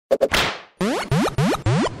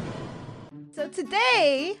So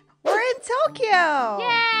today, we're in Tokyo.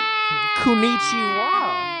 Yay!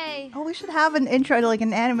 Konnichiwa. Oh, we should have an intro, like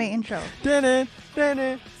an anime intro. Is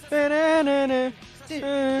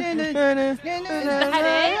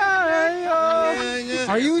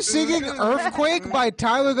Are you singing Earthquake by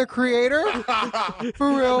Tyler the Creator? For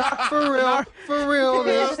real, for real, for real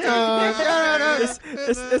this time.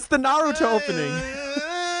 It's the Naruto opening.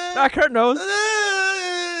 Kurt knows.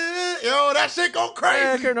 Yo, that shit go crazy.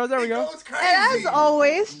 Yeah, Kurt knows. There we go. It goes crazy. And as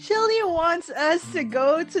always, Chili wants us to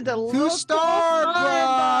go to the To local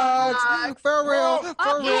Starbucks. For real,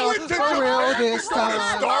 for real this time.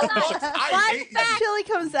 Starbucks. I hate that. Chili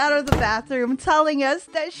comes out of the bathroom telling us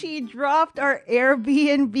that she dropped our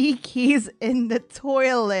Airbnb keys in the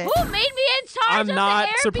toilet. Who made me in charge I'm of not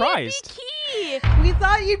the Airbnb surprised. key? We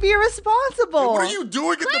thought you'd be responsible. What are you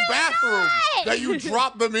doing in the bathroom not. that you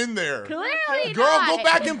dropped them in there? Clearly Girl, not. go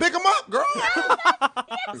back and pick them up, girl.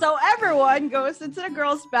 So everyone goes into the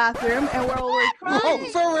girls' bathroom, and we're Oh,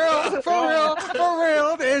 for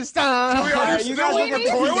real this time. You guys look at the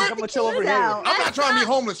toilet? I'm gonna chill over here. out. I'm not trying to be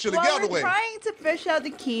homeless, Chili. Get While out of the we're way. trying to fish out the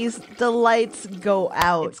keys, the lights go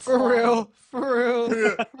out. For real, for real,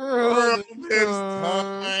 for real. This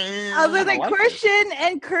time. Other than Christian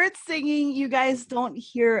and Kurt singing, you guys don't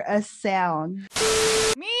hear a sound.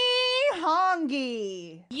 Me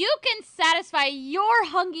hongi. You can satisfy your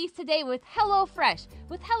hungies today with HelloFresh.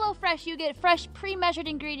 With HelloFresh, you get fresh, pre-measured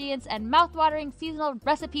ingredients and mouth-watering seasonal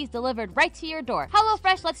recipes delivered right to your door.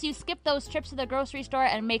 HelloFresh lets you skip those trips to the grocery store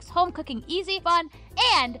and makes home cooking easy, fun,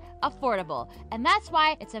 and affordable. And that's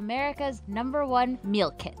why it's America's #1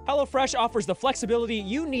 meal kit. HelloFresh offers the flexibility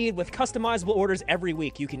you need with customizable orders every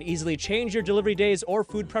week. You can easily change your delivery days or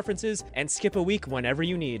food preferences and skip a week whenever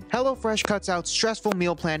you need. HelloFresh cuts out stressful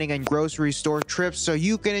meal planning and grocery store trips so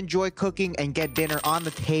you can enjoy cooking and get dinner on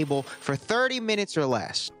the table for 30 minutes or less.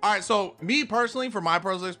 All right, so me personally, for my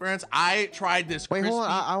personal experience, I tried this. Wait, hold on.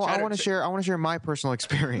 I crispy want to cheddar share. I want to share my personal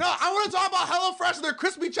experience. No, I want to talk about HelloFresh and their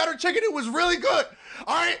crispy cheddar chicken. It was really good.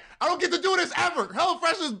 All right, I don't get to do this ever.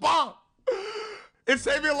 HelloFresh is bomb. It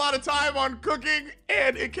saved me a lot of time on cooking,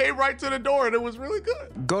 and it came right to the door, and it was really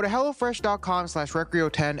good. Go to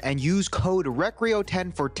HelloFresh.com/Recreo10 and use code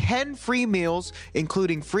Recreo10 for 10 free meals,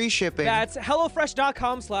 including free shipping. That's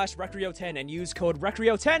HelloFresh.com/Recreo10 and use code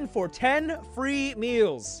Recreo10 for 10 free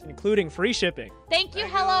meals, including free shipping. Thank you,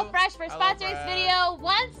 HelloFresh, for sponsoring this video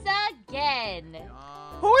once again.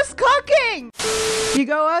 Who's cooking? You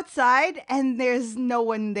go outside and there's no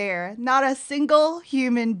one there. Not a single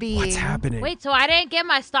human being. What's happening? Wait, so I didn't get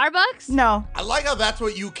my Starbucks? No. I like how that's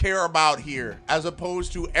what you care about here, as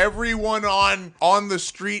opposed to everyone on the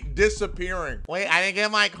street disappearing. Wait, I didn't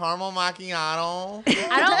get my caramel macchiato.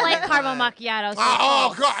 I don't like caramel macchiatos.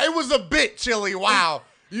 Oh God, it was a bit chilly. Wow.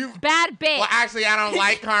 You Bad bit. Well, actually, I don't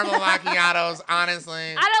like caramel macchiatos,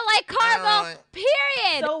 honestly. I don't like caramel, like-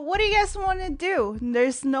 period. So what do you guys want to do?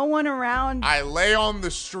 There's no one around. I lay on the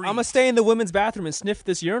street. I'm gonna stay in the women's bathroom and sniff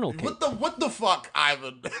this urinal cake. What the fuck,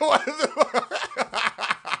 Ivan? What the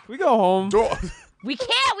fuck? We go home. We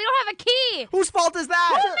can't. We don't have a key. Whose fault is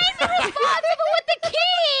that? Who made me responsible with the key?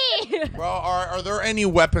 Well, are there any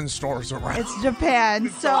weapon stores around? It's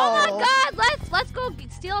Japan, so. Oh my God! Let's go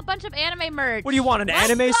steal a bunch of anime merch. What do you want, an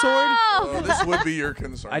anime Let's sword? go. Well, this would be your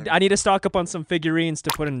concern. I need to stock up on some figurines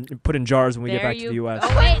to put in jars when we get There back to the you- U.S.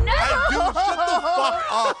 Oh wait, no. Dude, shut the fuck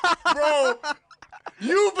up, bro.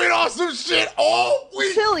 You've been on some shit all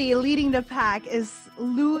week. Chili leading the pack is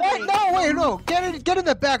looting. No. Get in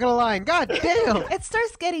the back of the line. God damn. It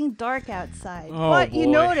starts getting dark outside, Oh, but you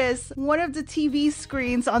boy. notice one of the TV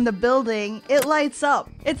screens on the building, it lights up.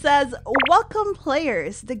 It says, "Welcome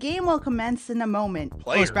players. The game will commence in a moment."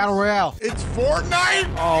 Oh, it's Battle Royale. It's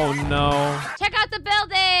Fortnite. Oh no. Check out the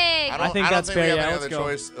building. I think that's we fair, have yeah, any let's other go.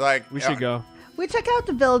 choice. Like We should go. We check out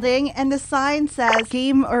the building and the sign says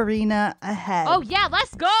Game Arena ahead. Oh yeah,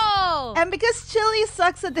 let's go. And because Chili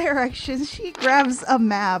sucks at directions, she grabs a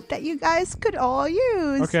map that you guys could all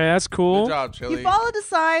use. Okay, that's cool. Good job, Chili. You follow the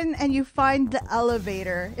sign and you find the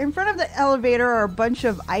elevator. In front of the elevator are a bunch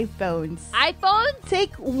of iPhones. iPhones?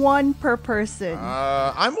 Take one per person.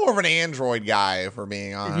 I'm more of an Android guy, for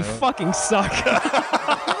being You honest. fucking suck.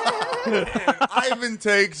 Ivan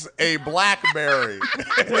takes a BlackBerry.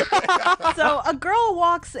 So a girl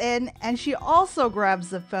walks in and she also grabs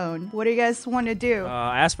the phone. What do you guys want to do?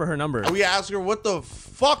 Ask for her number. We ask her what the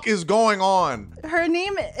fuck is going on. Her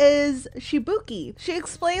name is Shibuki. She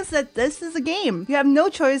explains that this is a game. You have no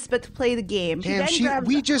choice but to play the game. Damn, then grabs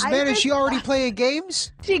we just met and Ivan's she already playing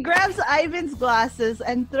games? She grabs Ivan's glasses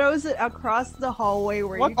and throws it across the hallway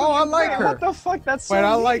where you Oh, I like her. What the fuck? That's so Wait,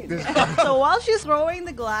 I mean. like this. So while she's throwing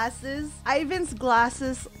the glasses, Ivan's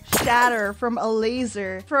glasses shatter from a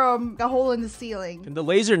laser from a hole in the ceiling. Can the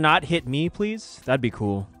laser not hit me, please? That'd be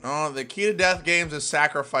cool. Oh, the key to death games is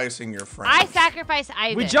sacrificing your friend. I sacrifice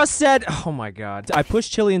Ivan. We just said, oh my god. I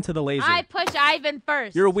pushed Chili into the laser. I push Ivan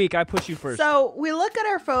first. You're weak. I push you first. So we look at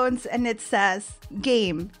our phones and it says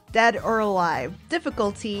game, dead or alive.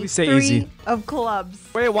 Difficulty Please say 3 easy. of clubs.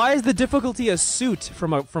 Wait, why is the difficulty a suit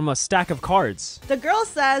from a stack of cards? The girl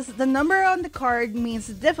says the number on the card means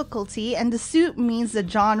the difficulty and the suit means the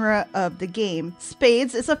genre of the game.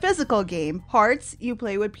 Spades is a physical game. Hearts, you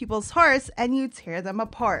play with people's hearts and you tear them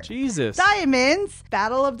apart. Jesus. Diamonds,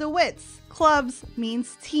 battle of the wits. Clubs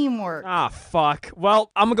means teamwork. Ah, fuck. Well,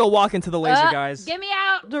 I'm gonna go walk into the laser, guys. Get me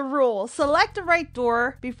out. The rule: select the right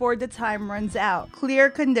door before the time runs out. Clear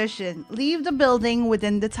condition: leave the building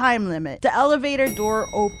within the time limit. The elevator door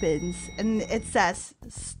opens and it says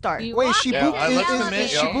start. You Wait, walk Shibuki, into let's the commit,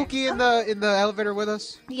 is yo. Shibuki in the elevator with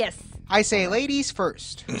us? Yes. I say ladies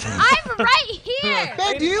first. I'm right here.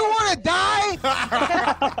 Man, do you want to die?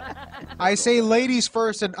 I say ladies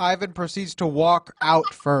first, and Ivan proceeds to walk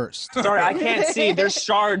out first. You Sorry, I can't see. There's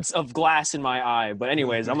shards of glass in my eye. But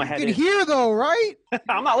anyways, I'm gonna head can in. hear though, right?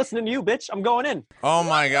 I'm not listening to you, bitch. I'm going in. Oh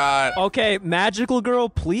my god. Okay, magical girl,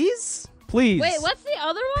 please? Please. Wait, what's the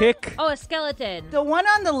other one? Pick. Oh, a skeleton. The one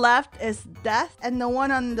on the left is death, and the one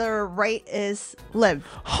on the right is live.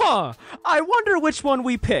 Huh. I wonder which one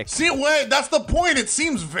we pick. See, wait, that's the point. It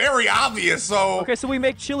seems very obvious, so... Okay, so we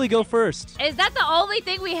make Chili go first. Is that the only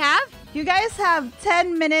thing we have? You guys have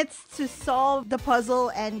 10 minutes to solve the puzzle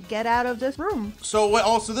and get out of this room. So, wait,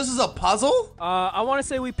 oh, so this is a puzzle? I want to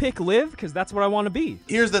say we pick Liv, because that's what I want to be.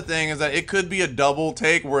 Here's the thing, is that it could be a double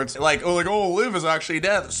take where it's like, oh, live is actually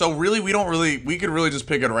death. So really, we could really just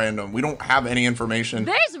pick at random. We don't have any information.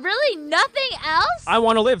 There's really nothing else? I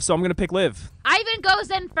want to live, so I'm going to pick Liv. Ivan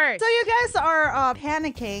goes in first. So you guys are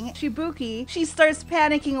panicking. Shibuki, she starts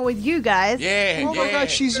panicking with you guys. Yeah, Oh my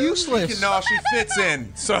god, she's useless. No, she fits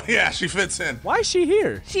in. So, yeah, she fits in. Why is she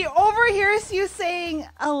here? She overhears you saying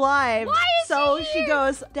alive. Why is so she here?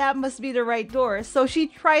 goes, that must be the right door. So she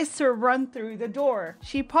tries to run through the door.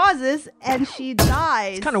 She pauses and she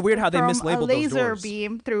dies. It's kinda weird how they from mislabeled a those laser doors.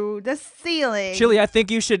 beam through the ceiling. Chili, I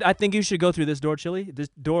think you should go through this door, Chili. This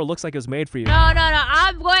door looks like it was made for you. No.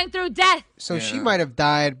 I'm going through death. So she might have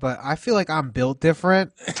died, but I feel like I'm built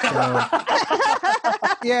different. So.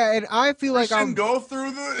 Yeah, and I feel like I'm. Go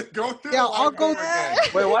through the Yeah, light I'll go- door again.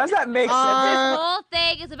 Wait, why does that make sense? This whole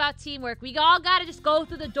thing is about teamwork. We all gotta just go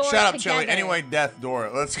through the door Shut up, together. Chili. Anyway, death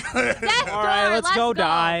door. Let's go. Death All right, door, let's go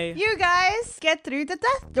die. You guys get through the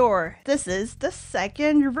death door. This is the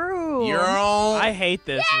second room. You're all... I hate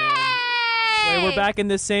this, man. Wait, we're back in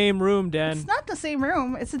the same room, Den. It's not the same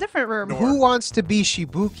room. It's a different room. Who wants to be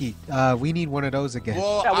Shibuki? We need one of those again.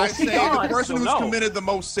 Well, Yeah, well, I she's say gone, the person so who's no. committed the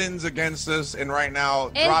most sins against us, and right now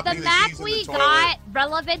Is dropping the the map keys in we the toilet. got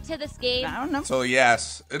relevant to this game? I don't know. So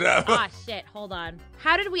yes. Ah, shit. Hold on.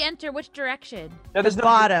 How did we enter? Which direction? No, there's no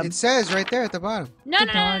Bottom. It says right there at the bottom. No.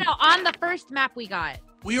 On the first map we got.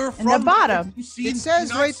 We are In from the bottom. You see, It says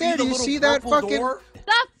do you not right there, the do you little see that purple fucking- door?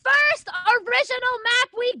 The first original map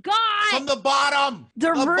we got. From the bottom.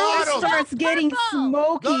 The room bottom. starts getting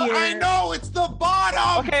smokier. I know it's the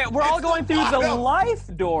bottom. Okay, we're all It's going through the bottom.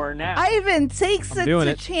 life door now. Ivan takes it doing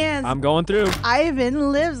to it. chance. I'm going through.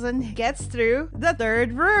 Ivan lives and gets through the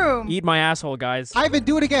third room. Eat my asshole, guys. Ivan,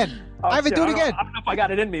 do it again. Oh, Ivan, shit, do it I don't- again. I don't know if I got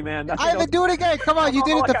it in me, man. That's Ivan, do it again. Come on, you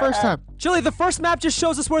did it the first time. Chili, the first map just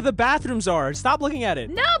shows us where the bathrooms are. Stop looking at it.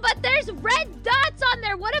 No, but there's red dots on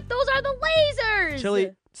there. What if those are the lasers?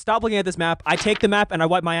 Chili, stop looking at this map. I take the map and I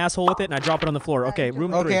wipe my asshole with it and I drop it on the floor. Okay,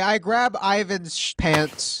 room 3. Okay, I grab Ivan's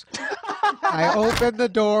pants. I open the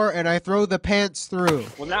door and I throw the pants through.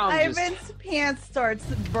 Well, now I'm just... Ivan's pants starts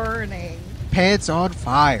burning. Pants on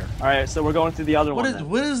fire. All right, so we're going through the other one. then.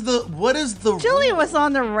 What is the Chili was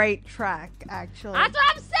on the right track, actually. That's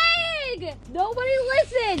what I'm saying. Nobody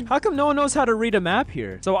listened. How come no one knows how to read a map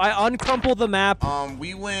here? So I uncrumple the map.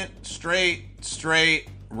 we went straight,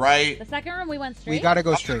 right. The second room we went straight. We gotta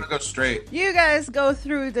go I'm straight. gonna go straight. You guys go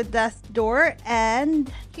through the death door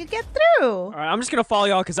and you get through. All right, I'm just going to follow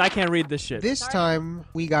y'all because I can't read this shit. This time,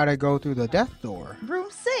 we gotta go through the death door. Room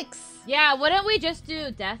 6. Yeah, wouldn't we just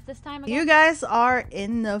do death this time again? You guys are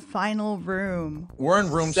in the final room. We're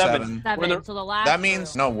in room 7. Seven, so the last That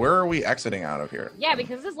means, room. no, where are we exiting out of here? Yeah,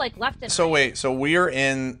 because this is like left and So right. wait, so we are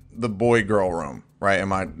in the boy-girl room, right?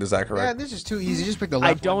 Is that Yeah, correct? this is too easy. Just pick the I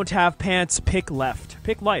left don't have pants. Pick left.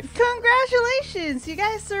 Pick life. Congratulations, you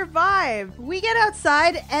guys survived. We get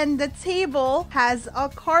outside and the table has a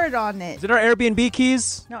card on it. Is it our Airbnb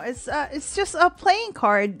keys? No, it's just a playing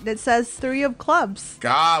card that says 3 of clubs.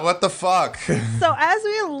 God, what the fuck? So as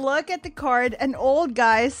we look at the card, an old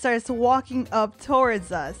guy starts walking up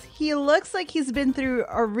towards us. He looks like he's been through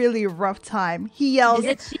a really rough time. He yells, Is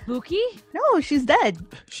it Shibuki? "No, she's dead."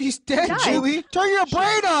 She's dead, Died. Julie. Turn your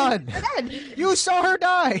brain on. Dead. You saw her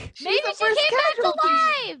die. Maybe the she came first back casualty.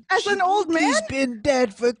 alive! As an old man, He's been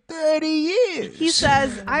dead for 30 years. he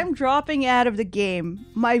says, "I'm dropping out of the game.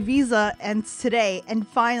 My visa ends today, and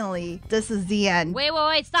finally, this is the end." Wait,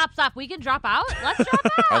 stop. We can drop out? Let's drop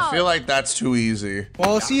out! I feel like that's too easy.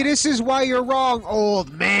 Well, see, this is why you're wrong,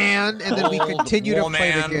 old man. And then we Old continue to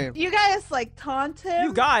play the woman. game. You guys like taunt him?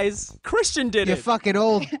 You guys, Christian did You it. fucking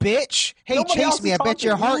old bitch. Hey, Nobody else chase me. is I bet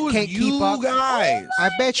your talking. heart can't keep up. guys. I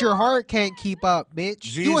bet your heart can't keep up,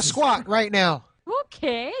 bitch. Do a Jesus. squat right now.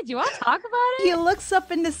 Okay, do you want to talk about it? He looks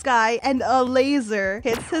up in the sky, and a laser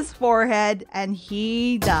hits his forehead, and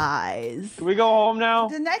he dies. Can we go home now?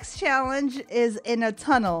 The next challenge is in a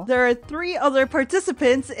tunnel. There are 3 other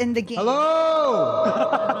participants in the game.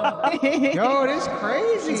 Hello. Yo, this is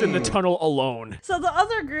crazy. He's in the tunnel alone. So the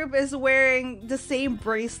other group is wearing the same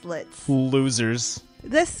bracelets. Losers.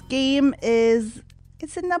 This game is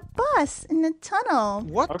it's in the bus in the tunnel.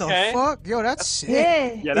 What the Okay. fuck? Yo, that's sick.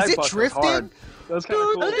 Yeah. Yeah, Is that it bus was drifting? hard. That was kind of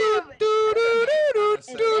cool. Is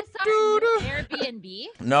this our Airbnb?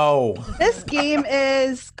 No. This game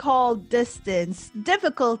is called Distance.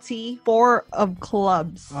 Difficulty 4 of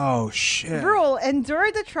clubs. Oh, shit. Rule: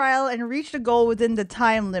 endure the trial and reach the goal within the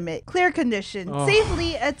time limit. Clear condition: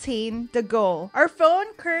 safely attain the goal. Our phone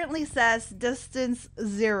currently says distance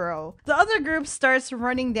 0. The other group starts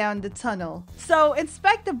running down the tunnel. So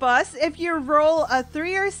inspect the bus. If you roll a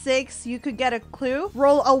 3 or 6, you could get a clue.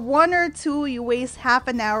 Roll a 1 or 2, you waste half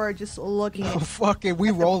an hour just looking. Oh, fuck it. We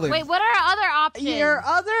rolling. Wait, what are our other options? Your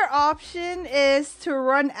other option is to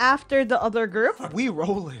run after the other group. We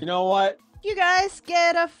rolling. You know what? You guys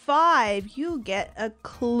get a 5. You get a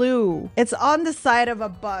clue. It's on the side of a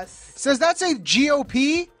bus. Says that's a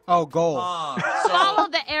GOP? Oh, goal. Follow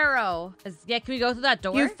the arrow. Yeah, can we go through that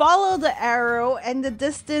door? You follow the arrow, and the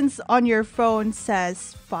distance on your phone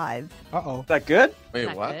says 5. Uh-oh. Is that good? Wait,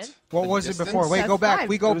 Not what? good. What The was it before? distance? Wait, go That's back. 5.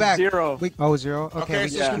 We go It was back. 0. Oh, 0? Okay, Okay, we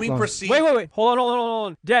so just can keep we going. proceed? Wait. Hold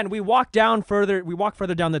on. Dan, we walk down further. We walk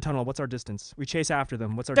further down the tunnel. What's our distance? We chase after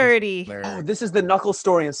them. What's our 30. There. Oh, this is the Knuckles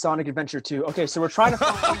story in Sonic Adventure 2. Okay, so we're trying to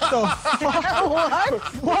find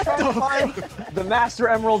the Master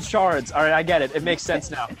Emerald shards. All right, I get it. It makes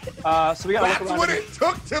sense now. So we gotta That's look around. what it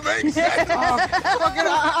took to make sense. Fucking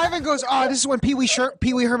Ivan goes, this is when Pee Wee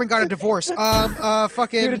Herman got a divorce. Dude,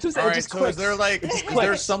 it just, All it right, just so clicks. is there like, is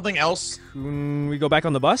there something else? We go back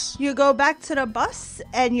on the bus? You go back to the bus,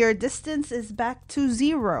 and your distance is back to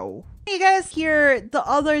 0. You guys hear the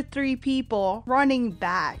other 3 people running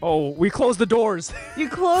back. Oh, we close the doors. You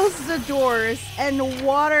closed the doors, and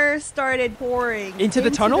water started pouring Into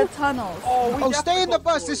the tunnel? The tunnels. Oh, stay in the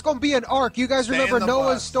bus. This is going to be an arc. You guys Stay remember in the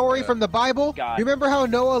Noah's bus. story Yeah. from the Bible? God. You remember how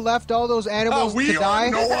Noah left all those animals we to die?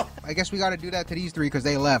 are Noah. I guess we got to do that to these 3 because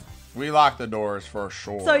they left. We locked the doors for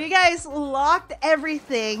sure. So you guys locked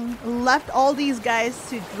everything, left all these guys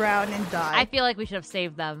to drown and die. I feel like we should have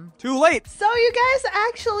saved them. Too late. So you guys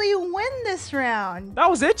actually win this round. That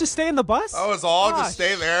was it? Just stay in the bus? That was all. Gosh, Just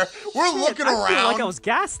stay there. We're looking I feel around. like I was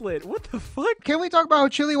gaslit. What the fuck? Can we talk about how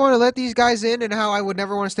Chili want to let these guys in and how I would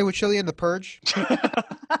never want to stay with Chili in the Purge?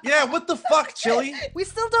 Yeah, what the fuck, Chili? We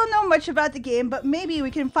still don't know much about the game, but maybe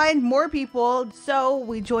we can find more people, so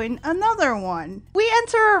we join another one. We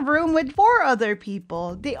enter a room with 4 other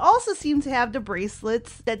people. They also seem to have the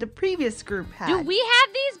bracelets that the previous group had. Do we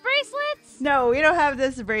have these bracelets? No, we don't have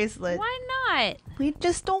this bracelet. Why not? We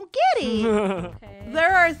just don't get it. Okay.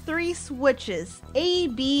 There are 3 switches, A,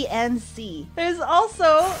 B, and C. There's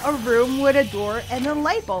also a room with a door and a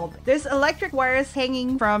light bulb. There's electric wires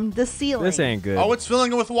hanging from the ceiling. This ain't good. Oh, it's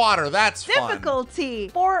filling it with water. That's fun. Difficulty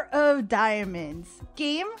 4 of diamonds.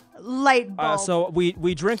 Game light bulb. So we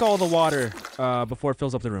drink all the water before it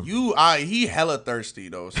fills up the room. He hella thirsty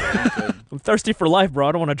though, so we could. I'm thirsty for life, bro.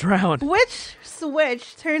 I don't want to drown. Which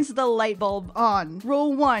switch turns the light bulb on?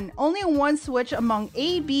 Rule 1. Only one switch among among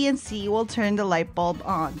A, B, and C will turn the light bulb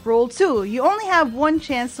on. Rule 2. You only have one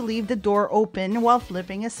chance to leave the door open while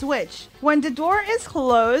flipping a switch. When the door is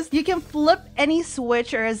closed, you can flip any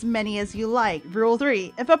switch or as many as you like. Rule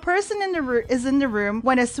 3. If a person is in the room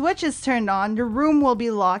when a switch is turned on, the room will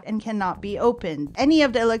be locked and cannot be opened. Any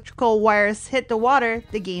of the electrical wires hit the water,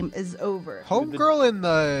 the game is over. Homegirl in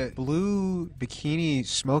the blue bikini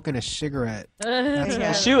smoking a cigarette.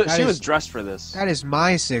 Yeah. She was dressed for this. That is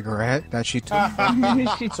my cigarette that she took from me.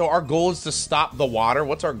 So our goal is to stop the water.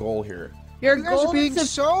 What's our goal here? Your You guys are goal being is to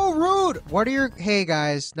so rude. What are your... Hey,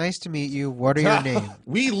 guys. Nice to meet you. What are your names?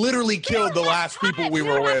 We literally killed the last people we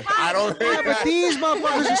were with. I don't Yeah, think but these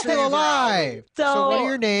motherfuckers are still alive. So what are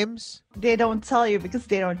your names? They don't tell you because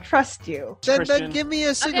they don't trust you. Then Christian. give me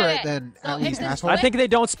a cigarette Okay, then, so at if least, this- asshole. I think they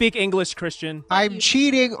don't speak English, Christian. I'm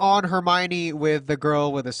cheating on Hermione with the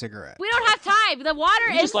girl with a cigarette. We don't have time. The water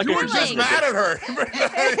You is just like you it. were just boiling. mad at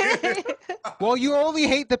her. Well, you only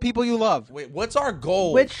hate the people you love. Wait, what's our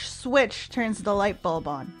goal? Which switch turns the light bulb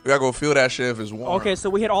on? We gotta go feel that shit if it's warm. Okay, so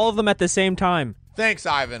we hit all of them at the same time. Thanks,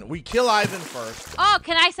 Ivan. We kill Ivan first. Oh,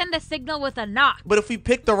 can I send a signal with a knock? But if we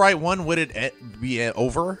pick the right one, would it be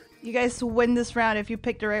over? You guys win this round if you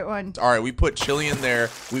pick the right one. All right, we put Chili in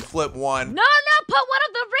there. We flip one. No, put one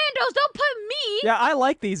of the randos. Don't put me. Yeah, I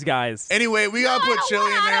like these guys. Anyway, we gotta put Chili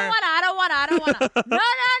in there. I don't wanna. No,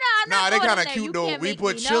 I'm Nah, not they going kind of in there. cute You though. can't We make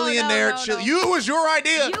put me. Chili in there. No. Chili. You, it was your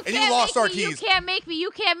idea, and you can't lost make our me. keys. You can't make me.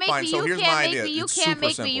 You can't make Fine, me. so You here's can't my make idea. me. You It's can't super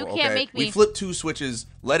make simple, me. You okay? can't make me. We flip 2 switches,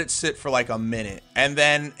 let it sit for like a minute, and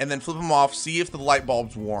then flip them off. See if the light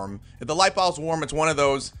bulb's warm. If the light bulb's warm, it's one of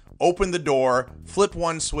those. Open the door, flip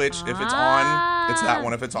one switch. If it's on, it's that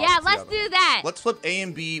one. If it's off, Yeah, it's the let's other. do that. Let's flip A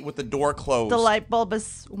and B with the door closed. The light bulb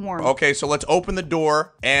is warm. Okay, so let's open the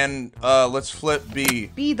door and let's flip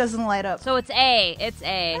B. B doesn't light up. So it's A. It's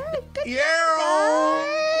A. Yeah.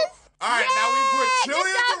 All right, now we put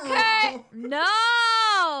Chili in the room.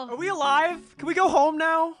 No. Are we alive? Can we go home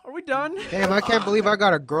now? Are we done? Damn, I can't believe I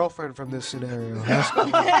got a girlfriend from this scenario. That's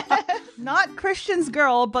cool. Not Christian's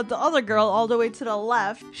girl, but the other girl all the way to the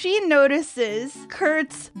left. She notices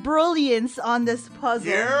Kurt's brilliance on this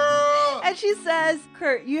puzzle. Yeah. And she says,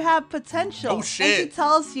 Kurt, you have potential. Oh, shit. And she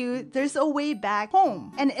tells you there's a way back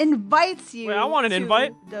home and invites you Wait, I want an to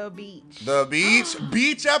invite. the beach. The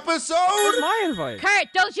beach episode. Where's my invite? Kurt,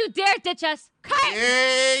 don't you dare ditch us. Kurt.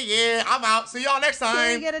 Yeah, I'm out. See y'all next Can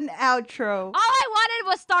we time. get an outro? All I wanted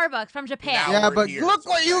was Starbucks from Japan. Now- Yeah, we're but here. look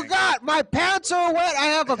what you got. My pants are wet. I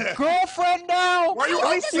have a girlfriend now. Why are you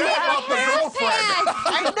upset about the girlfriend?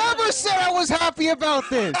 I never said I was happy about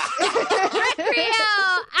this.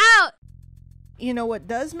 Recreo out. You know what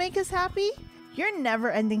does make us happy? Your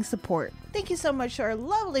never-ending support. Thank you so much to our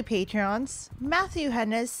lovely Patreons, Matthew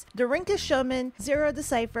Hennis, Dorinka Shulman, Zero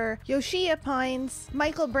Decipher, Yoshia Pines,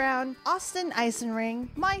 Michael Brown, Austin Eisenring,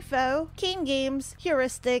 Myfo, Kane Games,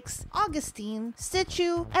 Heuristics, Augustine,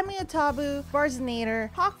 Stitchu, Emiotabu,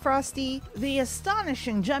 Barzinator, Hawk Frosty, The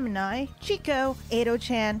Astonishing Gemini, Chico,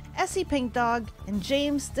 Ado-chan, Essie Pink Dog, and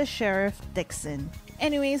James the Sheriff Dixon.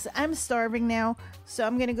 Anyways, I'm starving now, so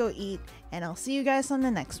I'm gonna go eat, and I'll see you guys on the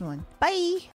next one. Bye!